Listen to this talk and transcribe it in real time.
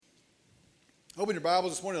Open your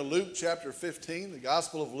Bibles this morning to Luke chapter 15, the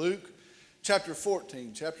Gospel of Luke, chapter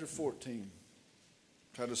 14.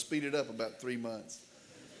 Try to speed it up about 3 months.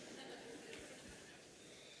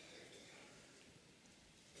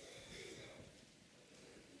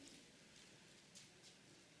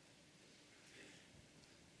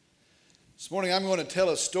 This morning I'm going to tell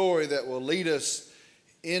a story that will lead us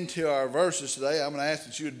into our verses today. I'm going to ask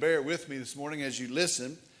that you would bear with me this morning as you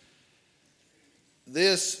listen.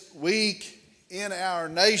 This week in our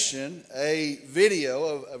nation, a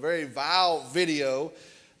very vile video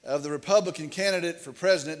of the Republican candidate for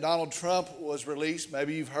president, Donald Trump, was released.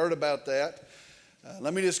 Maybe you've heard about that.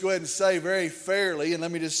 Let me just go ahead and say very fairly, and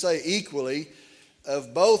let me just say equally,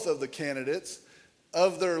 of both of the candidates,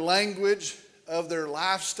 of their language, of their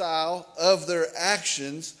lifestyle, of their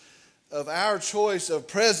actions, of our choice of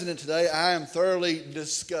president today, I am thoroughly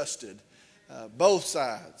disgusted. Both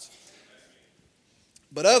sides.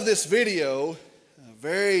 But of this video,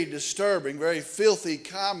 very disturbing, very filthy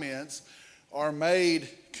comments are made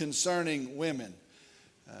concerning women.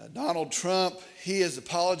 Donald Trump, he has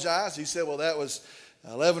apologized. He said, well, that was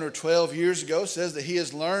 11 or 12 years ago. Says that he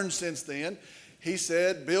has learned since then. He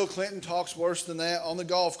said Bill Clinton talks worse than that on the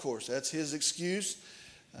golf course. That's his excuse.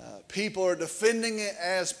 People are defending it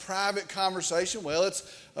as private conversation. Well,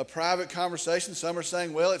 it's a private conversation. Some are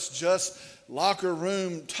saying, well, it's just locker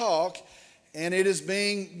room talk, and it is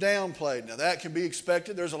being downplayed. Now, that can be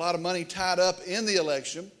expected. There's a lot of money tied up in the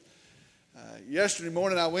election. Yesterday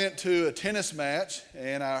morning, I went to a tennis match,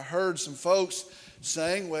 and I heard some folks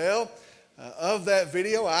saying, well, of that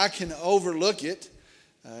video, I can overlook it.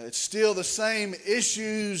 It's still the same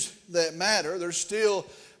issues that matter. There's still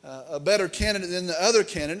a better candidate than the other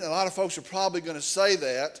candidate. A lot of folks are probably going to say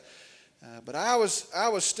that. But I was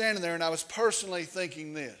standing there, and I was personally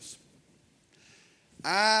thinking this.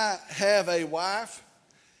 I have a wife,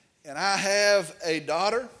 and I have a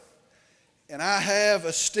daughter, and I have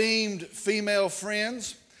esteemed female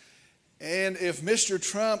friends. And if Mr.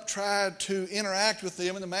 Trump tried to interact with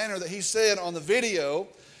them in the manner that he said on the video,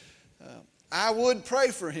 I would pray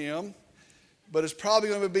for him, but it's probably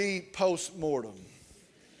going to be post-mortem.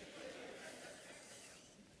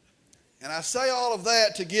 And I say all of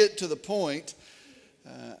that to get to the point.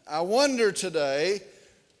 I wonder today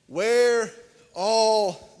where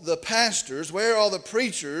all the pastors, where all the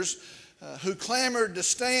preachers who clamored to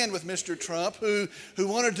stand with Mr. Trump, who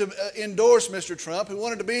wanted to endorse Mr. Trump, who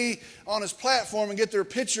wanted to be on his platform and get their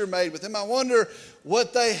picture made with him. I wonder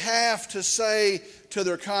what they have to say to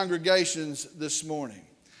their congregations this morning.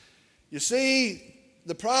 You see,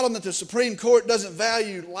 the problem that the Supreme Court doesn't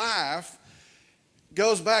value life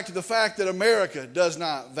goes back to the fact that America does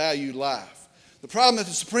not value life. The problem that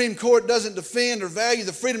the Supreme Court doesn't defend or value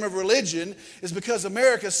the freedom of religion is because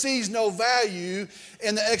America sees no value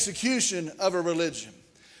in the execution of a religion.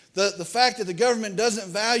 The fact that the government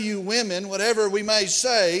doesn't value women, whatever we may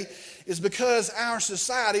say, is because our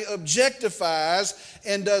society objectifies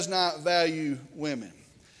and does not value women.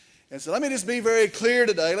 And so let me just be very clear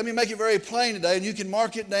today. Let me make it very plain today, and you can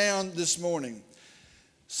mark it down this morning.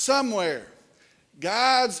 Somewhere,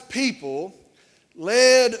 God's people,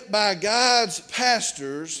 led by God's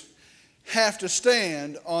pastors, have to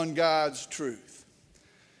stand on God's truth.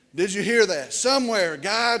 Did you hear that? Somewhere,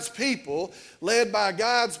 God's people, led by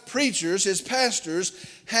God's preachers, his pastors,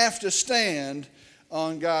 have to stand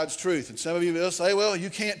on God's truth. And some of you will say, well, you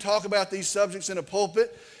can't talk about these subjects in a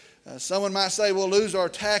pulpit. Someone might say, we'll lose our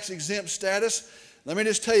tax-exempt status. Let me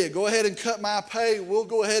just tell you, go ahead and cut my pay. We'll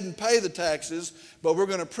go ahead and pay the taxes, but we're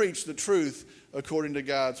going to preach the truth according to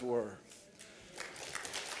God's word.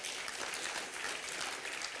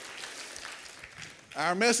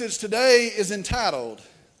 Our message today is entitled,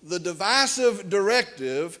 The Divisive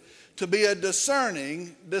Directive to be a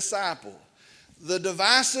Discerning Disciple. The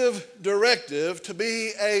Divisive Directive to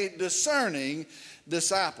be a Discerning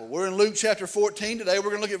Disciple. We're in Luke chapter 14 today.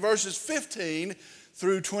 We're going to look at verses 15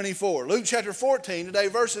 through 24. Luke chapter 14 today,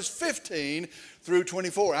 verses 15 through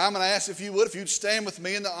 24. I'm going to ask if you'd stand with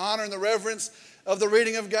me in the honor and the reverence of the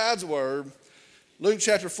reading of God's word. Luke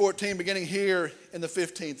chapter 14, beginning here in the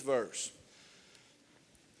 15th verse.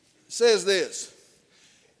 It says this.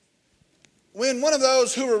 When one of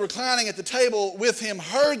those who were reclining at the table with him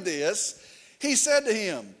heard this, he said to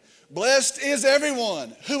him, Blessed is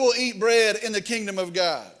everyone who will eat bread in the kingdom of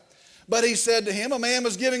God. But he said to him, a man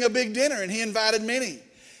was giving a big dinner, and he invited many.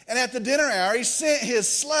 And at the dinner hour, he sent his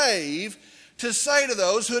slave to say to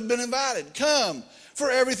those who had been invited, Come, for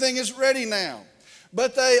everything is ready now.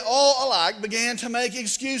 But they all alike began to make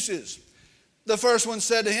excuses. The first one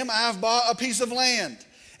said to him, I've bought a piece of land,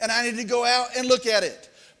 and I need to go out and look at it.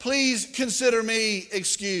 Please consider me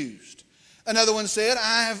excused. Another one said,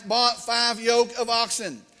 I have bought 5 yoke of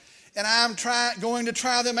oxen, and I'm going to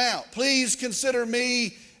try them out. Please consider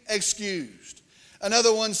me excused.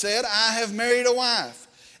 Another one said, I have married a wife,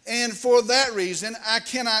 and for that reason I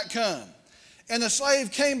cannot come. And the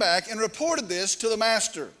slave came back and reported this to the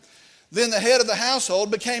master. Then the head of the household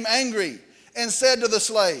became angry and said to the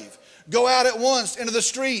slave, go out at once into the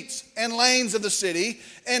streets and lanes of the city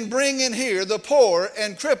and bring in here the poor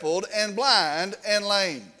and crippled and blind and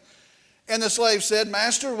lame. And the slave said,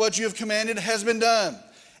 Master, what you have commanded has been done,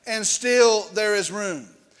 and still there is room.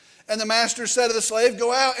 And the master said to the slave,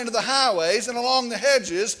 go out into the highways and along the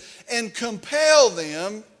hedges and compel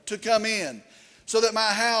them to come in, so that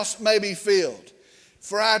my house may be filled.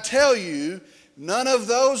 For I tell you, none of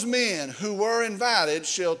those men who were invited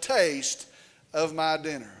shall taste of my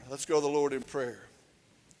dinner. Let's go to the Lord in prayer.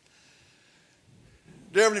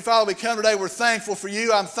 Dear Heavenly Father, we come today, we're thankful for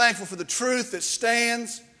you. I'm thankful for the truth that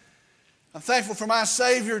stands. I'm thankful for my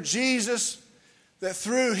Savior, Jesus, that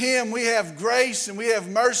through Him we have grace and we have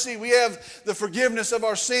mercy. We have the forgiveness of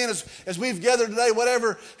our sin as we've gathered today.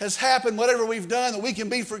 Whatever has happened, whatever we've done, that we can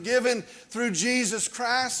be forgiven through Jesus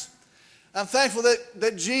Christ. I'm thankful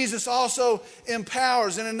that Jesus also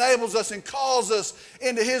empowers and enables us and calls us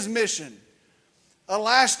into His mission. A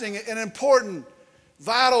lasting and important,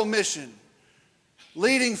 vital mission.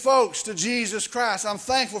 Leading folks to Jesus Christ. I'm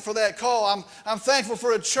thankful for that call. I'm thankful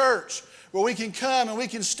for a church where we can come and we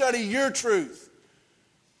can study your truth.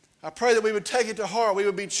 I pray that we would take it to heart. We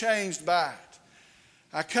would be changed by it.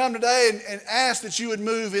 I come today and ask that you would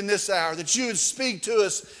move in this hour, that you would speak to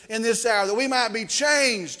us in this hour, that we might be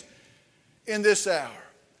changed in this hour.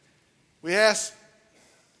 We ask,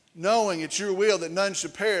 knowing it's your will that none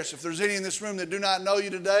should perish. If there's any in this room that do not know you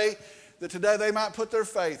today, that today they might put their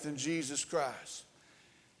faith in Jesus Christ.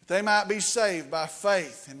 That they might be saved by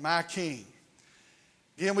faith in my King.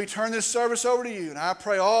 Again, we turn this service over to you, and I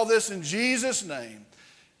pray all this in Jesus' name.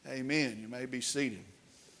 Amen. You may be seated.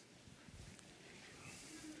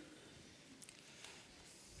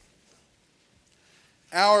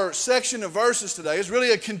 Our section of verses today is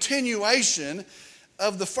really a continuation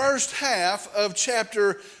of the first half of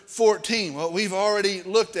chapter 14, what we've already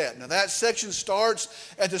looked at. Now that section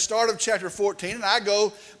starts at the start of chapter 14, and I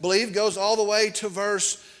believe goes all the way to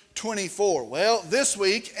verse 24. Well, this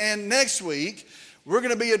week and next week, we're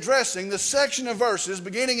going to be addressing the section of verses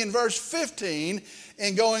beginning in verse 15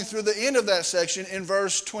 and going through the end of that section in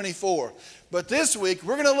verse 24. But this week,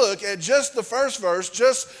 we're going to look at just the first verse,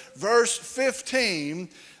 just verse 15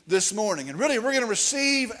 this morning. And really, we're going to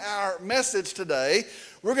receive our message today.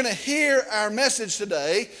 We're going to hear our message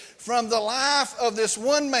today from the life of this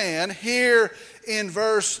one man here in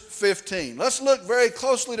verse 15. Let's look very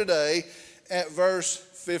closely today at verse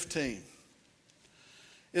 15.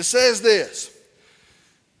 It says this,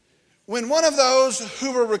 when one of those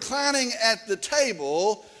who were reclining at the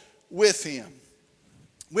table with him.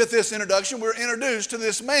 With this introduction, we're introduced to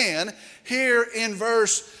this man here in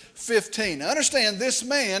verse 15. Now understand, this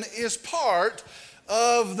man is part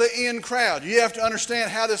of the in crowd. You have to understand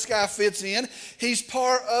how this guy fits in. He's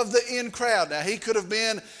part of the in crowd. Now, he could have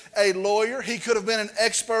been a lawyer. He could have been an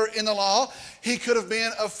expert in the law. He could have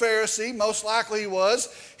been a Pharisee. Most likely he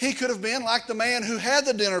was. He could have been, like the man who had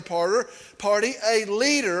the dinner party, a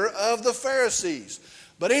leader of the Pharisees.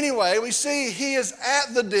 But anyway, we see he is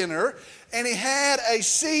at the dinner, and he had a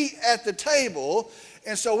seat at the table.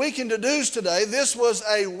 And so we can deduce today this was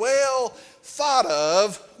a well thought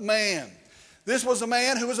of man. This was a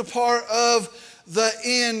man who was a part of the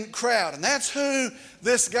in crowd. And that's who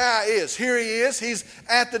this guy is. Here he is. He's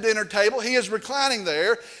at the dinner table. He is reclining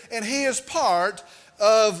there. And he is part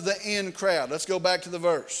of the in crowd. Let's go back to the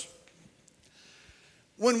verse.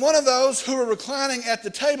 When one of those who were reclining at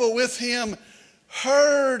the table with him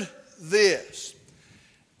heard this.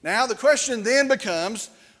 Now the question then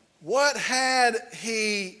becomes, what had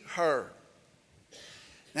he heard?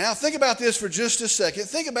 Now think about this for just a second.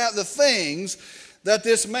 Think about the things that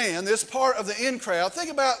this man, this part of the in crowd, think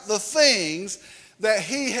about the things that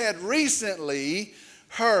he had recently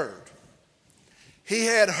heard. He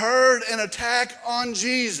had heard an attack on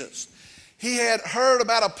Jesus. He had heard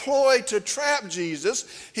about a ploy to trap Jesus.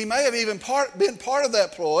 He may have even been part of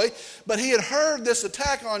that ploy, but he had heard this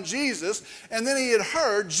attack on Jesus, and then he had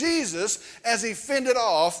heard Jesus as he fended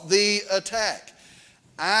off the attack.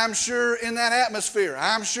 I'm sure in that atmosphere,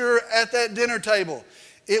 I'm sure at that dinner table,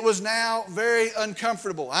 it was now very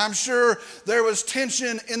uncomfortable. I'm sure there was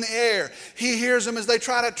tension in the air. He hears them as they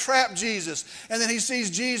try to trap Jesus, and then he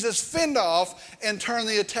sees Jesus fend off and turn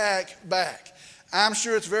the attack back. I'm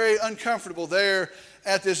sure it's very uncomfortable there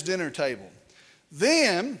at this dinner table.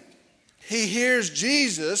 Then he hears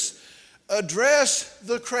Jesus address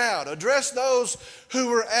the crowd, address those who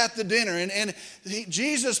were at the dinner. And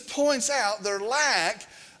Jesus points out their lack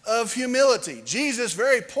of humility. Jesus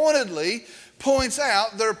very pointedly points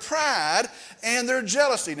out their pride and their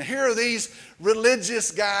jealousy. Now here are these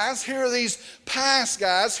religious guys, here are these pious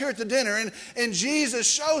guys here at the dinner, and Jesus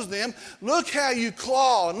shows them, look how you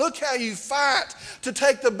claw and look how you fight to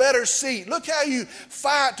take the better seat. Look how you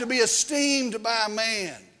fight to be esteemed by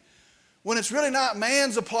man. When it's really not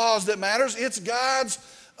man's applause that matters, it's God's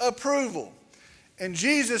approval. And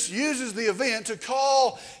Jesus uses the event to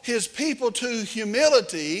call his people to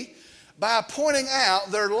humility by pointing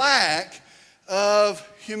out their lack of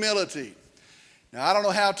humility. Now, I don't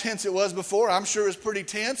know how tense it was before. I'm sure it's pretty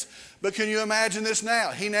tense. But can you imagine this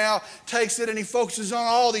now? He now takes it and he focuses on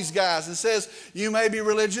all these guys and says, you may be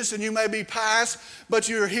religious and you may be pious, but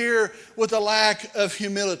you're here with a lack of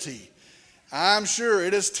humility. I'm sure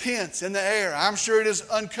it is tense in the air. I'm sure it is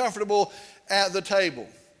uncomfortable at the table.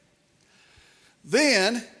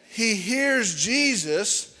 Then he hears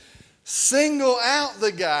Jesus single out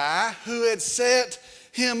the guy who had set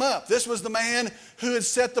him up. This was the man who had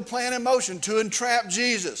set the plan in motion to entrap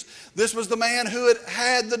Jesus. This was the man who had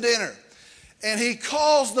had the dinner. And he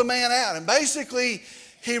calls the man out. And basically,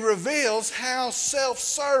 he reveals how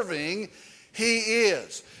self-serving he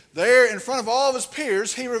is. There in front of all of his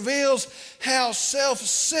peers, he reveals how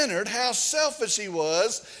self-centered, how selfish he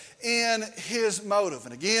was in his motive.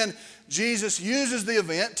 And again, Jesus uses the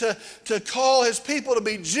event to call his people to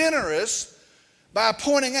be generous by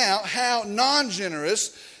pointing out how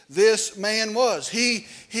non-generous this man was. He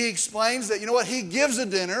explains that, he gives a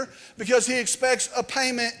dinner because he expects a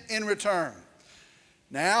payment in return.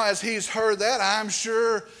 Now, as he's heard that, I'm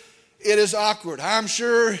sure it is awkward. I'm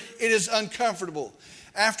sure it is uncomfortable.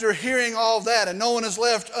 After hearing all of that and no one is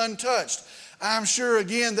left untouched, I'm sure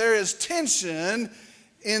again there is tension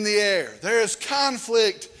in the air. There is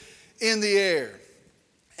conflict in the air.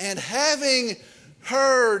 And having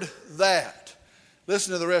heard that,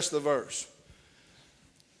 listen to the rest of the verse.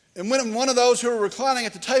 And when one of those who were reclining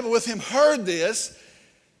at the table with him heard this,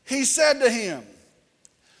 he said to him,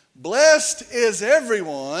 blessed is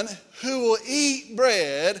everyone who will eat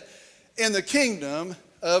bread in the kingdom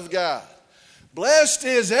of God. Blessed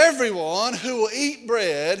is everyone who will eat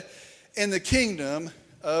bread in the kingdom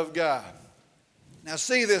of God. Now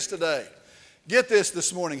see this today. Get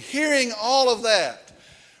this morning. Hearing all of that,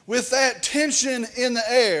 with that tension in the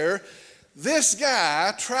air, this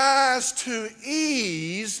guy tries to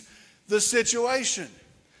ease the situation.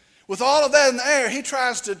 With all of that in the air, he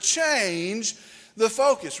tries to change the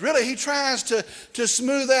focus. Really, he tries to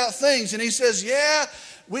smooth out things. And he says, yeah,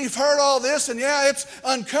 we've heard all this, and yeah, it's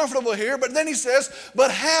uncomfortable here. But then he says,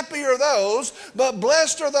 but happy are those, but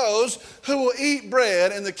blessed are those who will eat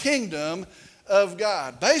bread in the kingdom of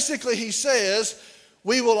God. Basically, he says,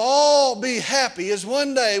 we will all be happy as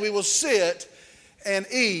one day we will sit and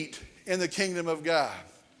eat in the kingdom of God.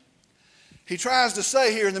 He tries to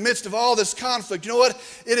say here in the midst of all this conflict, you know what?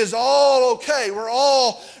 It is all okay. We're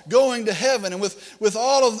all going to heaven. And with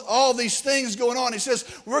all these things going on, he says,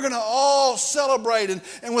 we're going to all celebrate.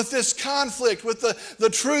 And with this conflict, with the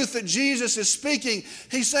truth that Jesus is speaking,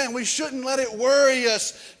 he's saying we shouldn't let it worry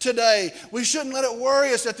us today. We shouldn't let it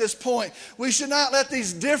worry us at this point. We should not let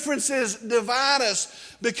these differences divide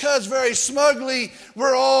us, because very smugly,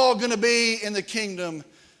 we're all going to be in the kingdom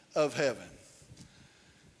of heaven.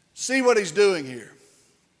 See what he's doing here.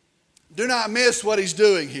 Do not miss what he's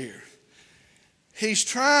doing here. He's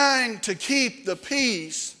trying to keep the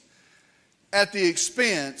peace at the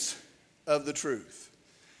expense of the truth.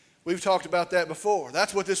 We've talked about that before.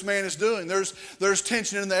 That's what this man is doing. There's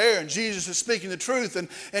tension in the air, and Jesus is speaking the truth.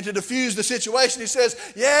 And to diffuse the situation, he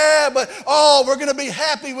says, yeah, but we're going to be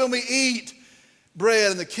happy when we eat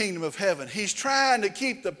bread in the kingdom of heaven. He's trying to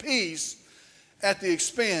keep the peace at the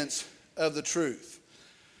expense of the truth.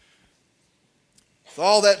 With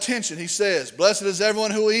all that tension, he says, blessed is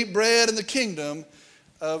everyone who will eat bread in the kingdom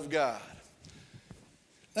of God.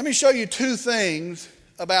 Let me show you two things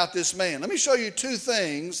about this man. Let me show you two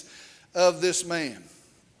things of this man.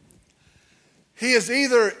 He is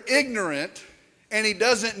either ignorant and he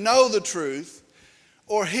doesn't know the truth,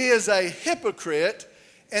 or he is a hypocrite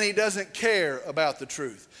and he doesn't care about the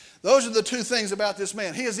truth. Those are the two things about this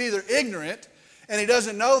man. He is either ignorant and he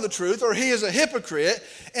doesn't know the truth, or he is a hypocrite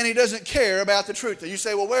and he doesn't care about the truth. Now you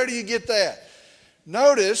say, well, where do you get that?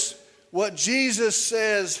 Notice what Jesus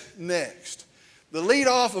says next. The lead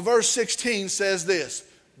off of verse 16 says this,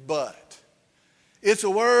 but. It's a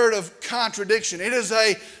word of contradiction. It is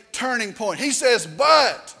a turning point. He says,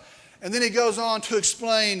 but. And then he goes on to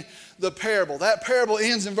explain the parable. That parable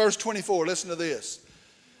ends in verse 24. Listen to this.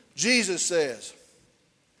 Jesus says,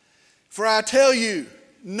 "For I tell you,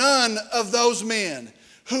 none of those men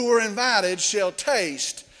who were invited shall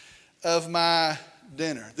taste of my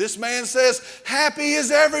dinner." This man says, happy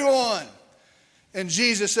is everyone. And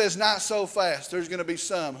Jesus says, not so fast. There's going to be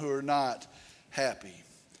some who are not happy.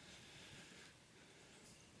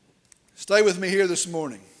 Stay with me here this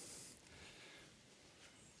morning.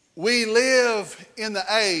 We live in the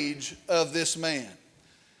age of this man.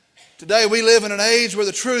 Today we live in an age where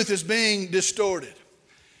the truth is being distorted.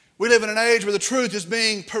 We live in an age where the truth is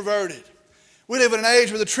being perverted. We live in an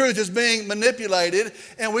age where the truth is being manipulated.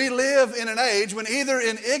 And we live in an age when either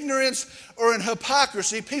in ignorance or in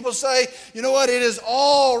hypocrisy, people say, you know what, it is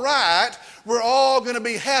all right. We're all going to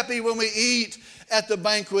be happy when we eat at the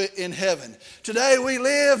banquet in heaven. Today we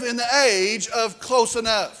live in the age of close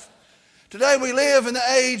enough. Today we live in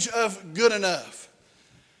the age of good enough.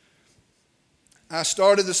 I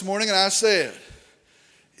started this morning and I said,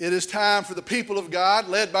 it is time for the people of God,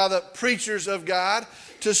 led by the preachers of God,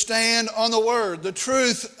 to stand on the Word, the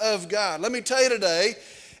truth of God. Let me tell you today,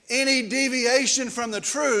 any deviation from the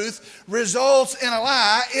truth results in a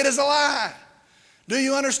lie. It is a lie. Do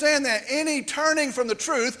you understand that? Any turning from the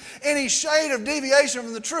truth, any shade of deviation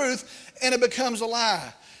from the truth, and it becomes a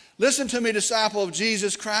lie. Listen to me, disciple of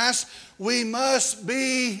Jesus Christ. We must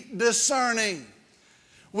be discerning.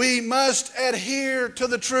 We must adhere to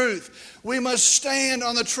the truth. We must stand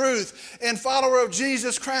on the truth. And follower of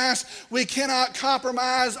Jesus Christ, we cannot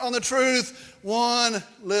compromise on the truth one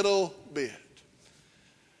little bit.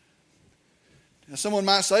 Now, someone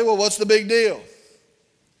might say, well, what's the big deal?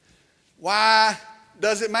 Why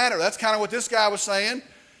does it matter? That's kind of what this guy was saying.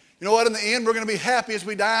 You know what? In the end, we're going to be happy as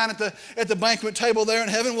we dine at the banquet table there in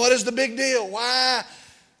heaven. What is the big deal? Why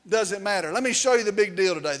does it matter? Let me show you the big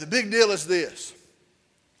deal today. The big deal is this.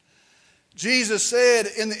 Jesus said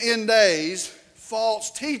in the end days,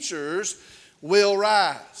 false teachers will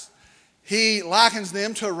rise. He likens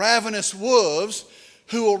them to ravenous wolves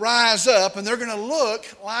who will rise up, and they're going to look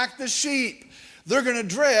like the sheep. They're going to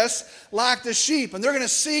dress like the sheep, and they're going to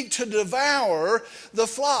seek to devour the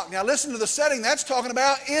flock. Now listen to the setting that's talking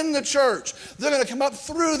about in the church. They're going to come up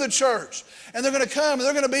through the church, and they're going to come, and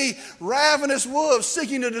they're going to be ravenous wolves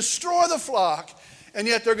seeking to destroy the flock, and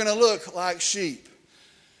yet they're going to look like sheep.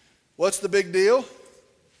 What's the big deal?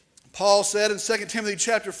 Paul said in 2 Timothy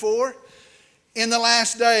chapter 4, in the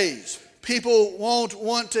last days, people won't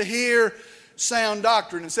want to hear sound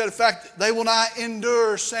doctrine. Instead, in fact, they will not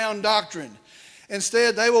endure sound doctrine.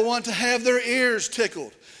 Instead, they will want to have their ears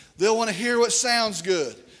tickled. They'll want to hear what sounds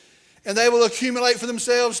good. And they will accumulate for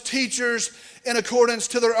themselves teachers in accordance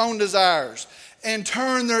to their own desires, and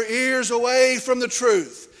turn their ears away from the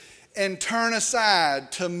truth and turn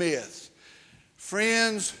aside to myth.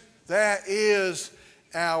 Friends, that is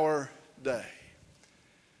our day.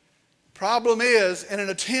 Problem is, in an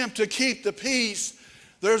attempt to keep the peace,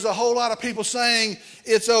 there's a whole lot of people saying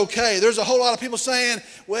it's okay. There's a whole lot of people saying,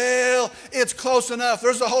 well, it's close enough.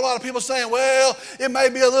 There's a whole lot of people saying, well, it may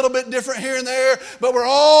be a little bit different here and there, but we're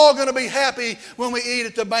all going to be happy when we eat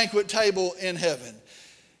at the banquet table in heaven.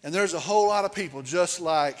 And there's a whole lot of people just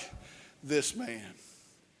like this man.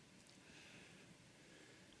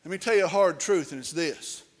 Let me tell you a hard truth, and it's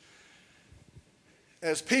this.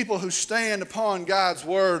 As people who stand upon God's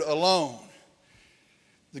word alone,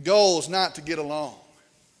 the goal is not to get along.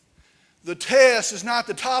 The test is not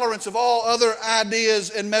the tolerance of all other ideas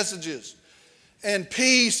and messages. And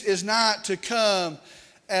peace is not to come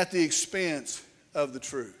at the expense of the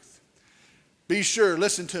truth. Be sure,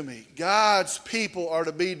 listen to me, God's people are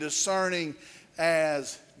to be discerning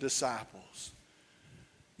as disciples.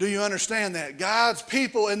 Do you understand that? God's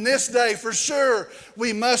people in this day, for sure,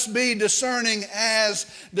 we must be discerning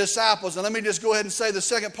as disciples. And let me just go ahead and say the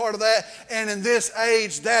second part of that. And in this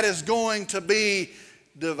age, that is going to be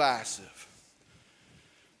divisive.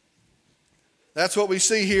 That's what we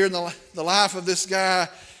see here in the life of this guy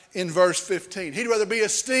in verse 15. He'd rather be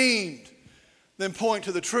esteemed than point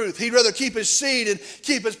to the truth. He'd rather keep his seat and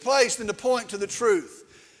keep his place than to point to the truth.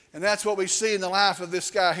 And that's what we see in the life of this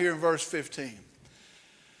guy here in verse 15.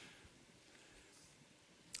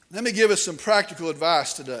 Let me give us some practical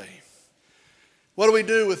advice today. What do we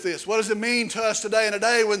do with this? What does it mean to us today, in a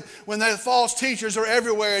day when the false teachers are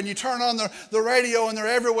everywhere, and you turn on the radio and they're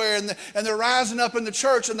everywhere, and they're rising up in the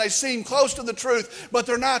church and they seem close to the truth, but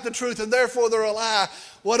they're not the truth, and therefore they're a lie.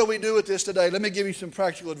 What do we do with this today? Let me give you some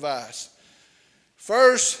practical advice.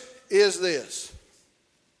 First is this.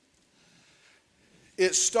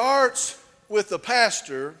 It starts with the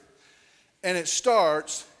pastor, and it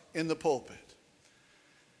starts in the pulpit.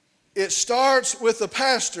 It starts with the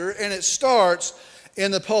pastor, and it starts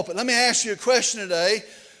in the pulpit. Let me ask you a question today.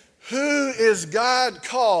 Who is God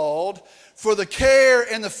called for the care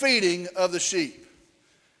and the feeding of the sheep?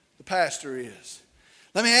 The pastor is.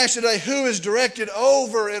 Let me ask you today, who is directed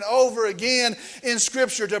over and over again in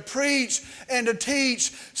Scripture to preach and to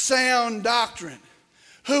teach sound doctrine?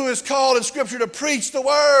 Who is called in Scripture to preach the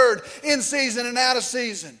Word in season and out of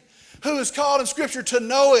season? Who is called in Scripture to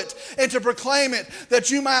know it and to proclaim it,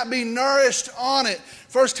 that you might be nourished on it?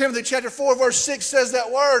 1 Timothy chapter 4, verse 6 says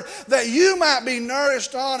that word, that you might be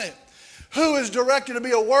nourished on it. Who is directed to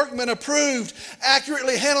be a workman approved,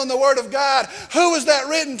 accurately handling the Word of God? Who is that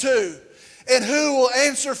written to? And who will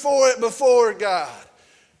answer for it before God?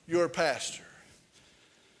 Your pastor.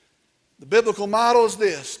 The biblical model is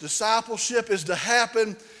this: discipleship is to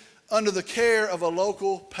happen under the care of a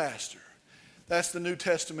local pastor. That's the New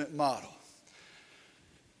Testament model.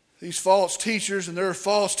 These false teachers and their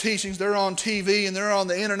false teachings, they're on TV and they're on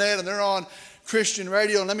the internet and they're on Christian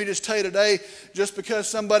radio. And let me just tell you today, just because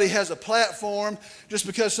somebody has a platform, just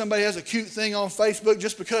because somebody has a cute thing on Facebook,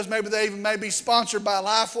 just because maybe they even may be sponsored by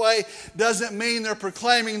Lifeway, doesn't mean they're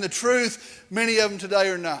proclaiming the truth. Many of them today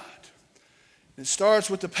are not. It starts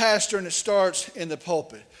with the pastor and it starts in the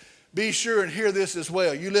pulpit. Be sure and hear this as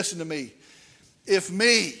well. You listen to me. If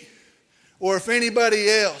me or if anybody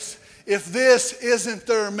else, if this isn't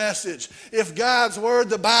their message, if God's Word,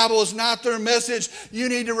 the Bible, is not their message, you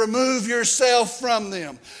need to remove yourself from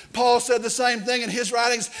them. Paul said the same thing in his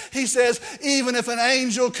writings. He says, even if an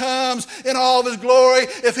angel comes in all of his glory,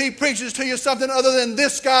 if he preaches to you something other than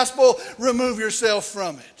this gospel, remove yourself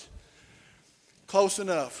from it. Close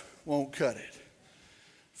enough won't cut it.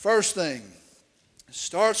 First thing, it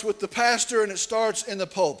starts with the pastor and it starts in the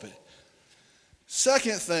pulpit.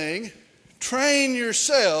 Second thing, train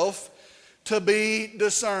yourself to be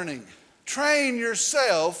discerning. Train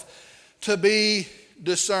yourself to be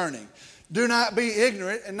discerning. Do not be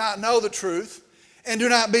ignorant and not know the truth, and do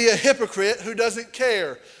not be a hypocrite who doesn't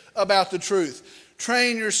care about the truth.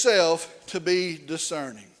 Train yourself to be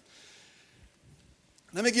discerning.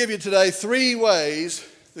 Let me give you today 3 ways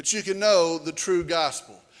that you can know the true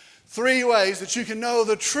gospel. 3 ways that you can know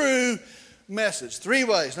the true message. 3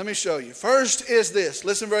 ways. Let me show you. First is this.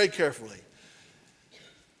 Listen very carefully.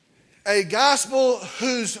 A gospel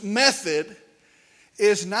whose method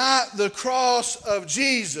is not the cross of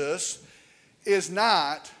Jesus is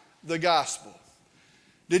not the gospel.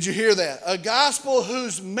 Did you hear that? A gospel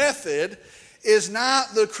whose method is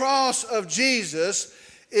not the cross of Jesus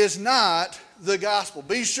is not the gospel.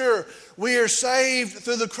 Be sure we are saved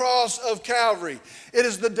through the cross of Calvary. It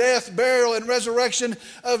is the death, burial, and resurrection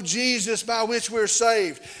of Jesus by which we're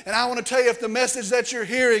saved. And I want to tell you, if the message that you're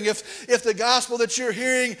hearing, if the gospel that you're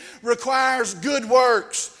hearing requires good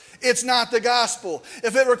works, it's not the gospel.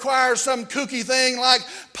 If it requires some kooky thing like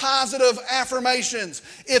positive affirmations,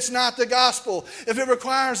 it's not the gospel. If it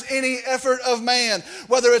requires any effort of man,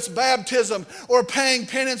 whether it's baptism or paying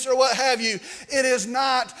penance or what have you, it is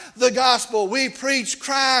not the gospel. We preach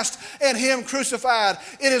Christ and Him crucified.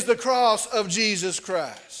 It is the cross of Jesus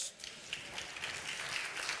Christ.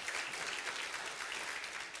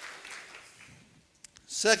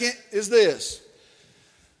 Second is this.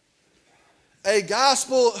 A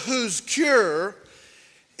gospel whose cure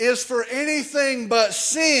is for anything but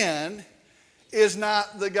sin is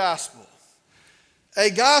not the gospel.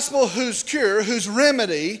 A gospel whose cure, whose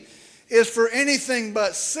remedy is for anything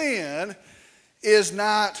but sin is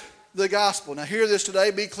not the gospel. Now hear this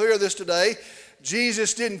today, be clear of this today.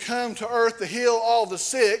 Jesus didn't come to earth to heal all the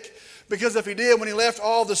sick, because if He did, when He left,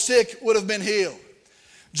 all the sick would have been healed.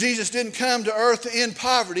 Jesus didn't come to earth to end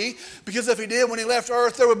poverty, because if He did, when He left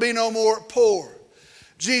earth, there would be no more poor.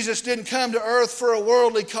 Jesus didn't come to earth for a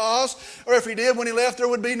worldly cause, or if He did, when He left, there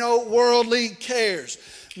would be no worldly cares.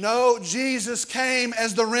 No, Jesus came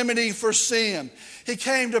as the remedy for sin. He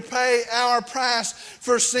came to pay our price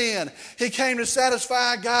for sin. He came to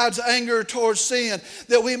satisfy God's anger towards sin,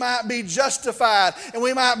 that we might be justified and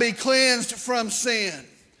we might be cleansed from sin.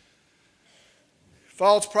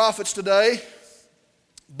 False prophets today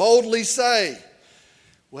boldly say,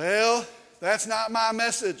 well, that's not my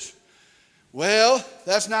message. Well,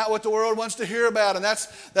 that's not what the world wants to hear about, and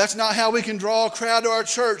that's not how we can draw a crowd to our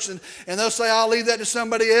church. And they'll say, I'll leave that to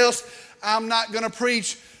somebody else. I'm not going to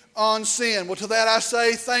preach on sin. Well, to that I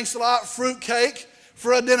say, thanks a lot, fruitcake,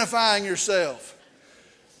 for identifying yourself.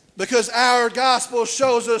 Because our gospel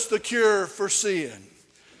shows us the cure for sin.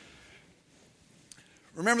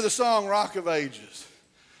 Remember the song, Rock of Ages.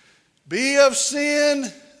 Be of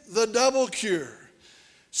sin the double cure,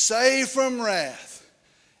 save from wrath,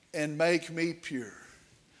 and make me pure.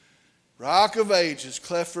 Rock of Ages,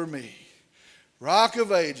 cleft for me. Rock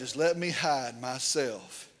of Ages, let me hide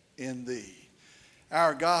myself in Thee.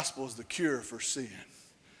 our gospel is the cure for sin.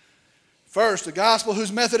 First, a gospel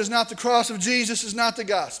whose method is not the cross of Jesus is not the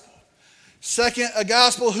gospel. Second, a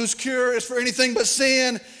gospel whose cure is for anything but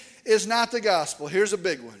sin is not the gospel. Here's a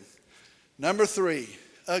big one. Number 3,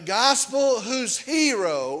 a gospel whose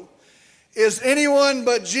hero is anyone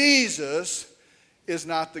but Jesus is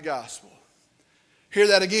not the gospel. Hear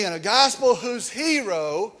that again. A gospel whose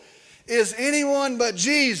hero is anyone but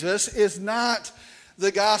Jesus is not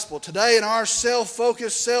the gospel. Today in our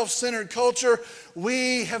self-focused, self-centered culture,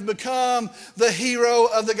 we have become the hero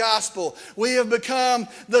of the gospel. We have become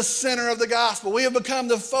the center of the gospel. We have become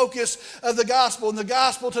the focus of the gospel. And the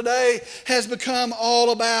gospel today has become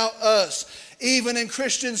all about us. Even in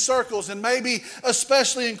Christian circles, and maybe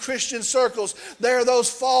especially in Christian circles, there are those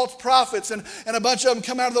false prophets, and a bunch of them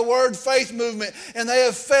come out of the Word Faith movement, and they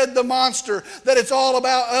have fed the monster that it's all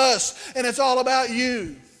about us and it's all about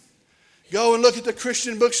you. Go and look at the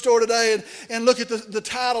Christian bookstore today and look at the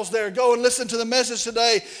titles there. Go and listen to the message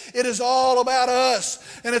today. It is all about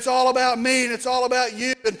us, and it's all about me, and it's all about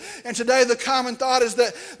you. And today the common thought is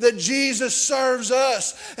that Jesus serves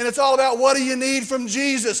us, and it's all about what do you need from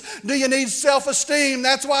Jesus? Do you need self-esteem?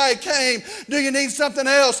 That's why He came. Do you need something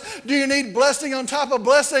else? Do you need blessing on top of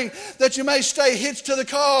blessing that you may stay hitched to the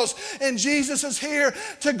cause? And Jesus is here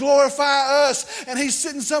to glorify us, and He's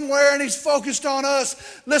sitting somewhere and He's focused on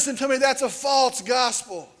us. Listen to me, that's a false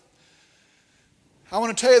gospel. I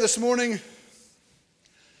want to tell you this morning,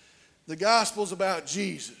 the gospel's about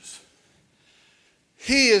Jesus.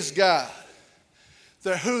 He is God,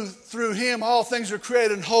 who through Him all things are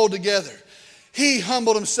created and hold together. He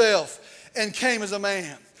humbled Himself and came as a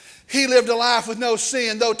man. He lived a life with no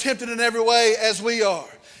sin, though tempted in every way as we are.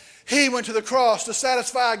 He went to the cross to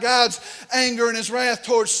satisfy God's anger and His wrath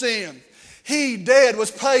towards sin. He, dead,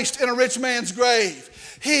 was placed in a rich man's grave.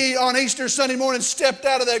 He, on Easter Sunday morning, stepped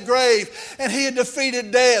out of that grave, and He had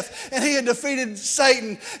defeated death, and He had defeated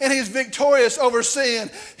Satan, and He is victorious over sin.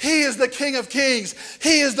 He is the King of Kings.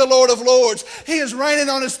 He is the Lord of Lords. He is reigning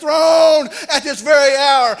on His throne at this very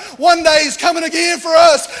hour. One day He's coming again for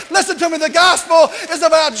us. Listen to me, the gospel is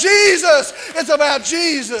about Jesus. It's about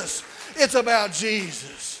Jesus. It's about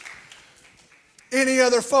Jesus. Any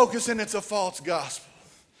other focus, and it's a false gospel.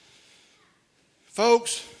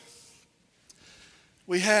 Folks,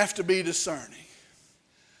 we have to be discerning.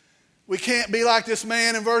 We can't be like this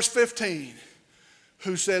man in verse 15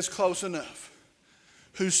 who says close enough,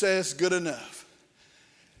 who says good enough.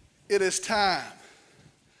 It is time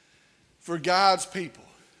for God's people,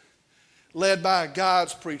 led by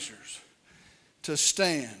God's preachers, to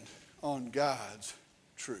stand on God's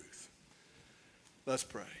truth. Let's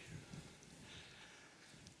pray.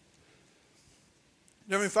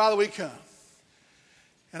 Heavenly Father, we come.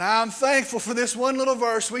 And I'm thankful for this one little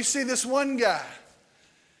verse. We see this one guy,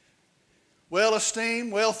 well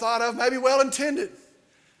esteemed, well thought of, maybe well intended,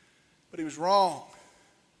 but he was wrong.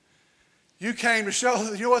 You came to show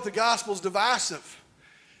that, you know what, the gospel's divisive.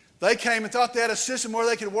 They came and thought they had a system where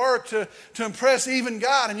they could work to impress even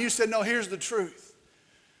God, and you said, no, here's the truth.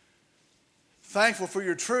 Thankful for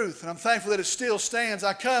your truth, and I'm thankful that it still stands.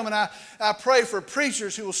 I come and I pray for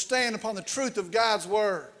preachers who will stand upon the truth of God's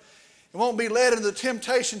word. It won't be led into the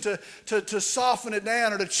temptation to soften it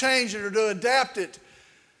down or to change it or to adapt it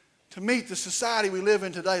to meet the society we live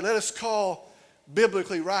in today. Let us call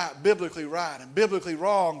biblically right, and biblically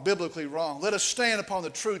wrong. Let us stand upon the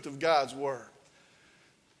truth of God's word.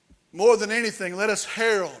 More than anything, let us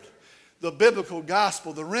herald the biblical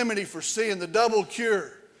gospel, the remedy for sin, the double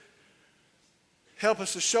cure. Help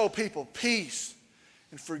us to show people peace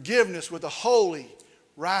and forgiveness with a holy,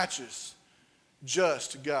 righteous,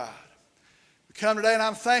 just God. We come today and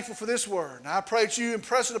I'm thankful for this word. And I pray that you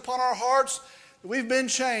impress it upon our hearts that we've been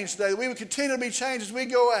changed today, that we would continue to be changed as we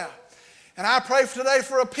go out. And I pray for today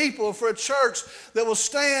for a people, for a church that will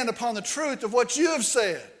stand upon the truth of what you have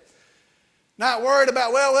said. Not worried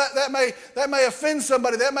about, well, that may offend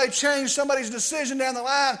somebody. That may change somebody's decision down the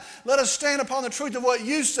line. Let us stand upon the truth of what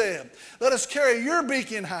you said. Let us carry your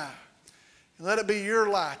beacon high. And let it be your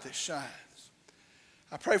light that shines.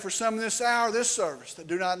 I pray for some in this hour, this service, that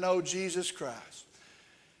do not know Jesus Christ.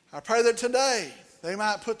 I pray that today they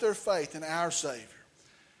might put their faith in our Savior,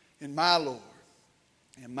 in my Lord,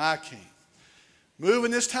 in my King. Move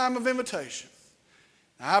in this time of invitation.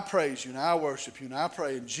 And I praise you and I worship you and I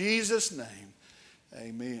pray in Jesus' name,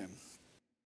 amen.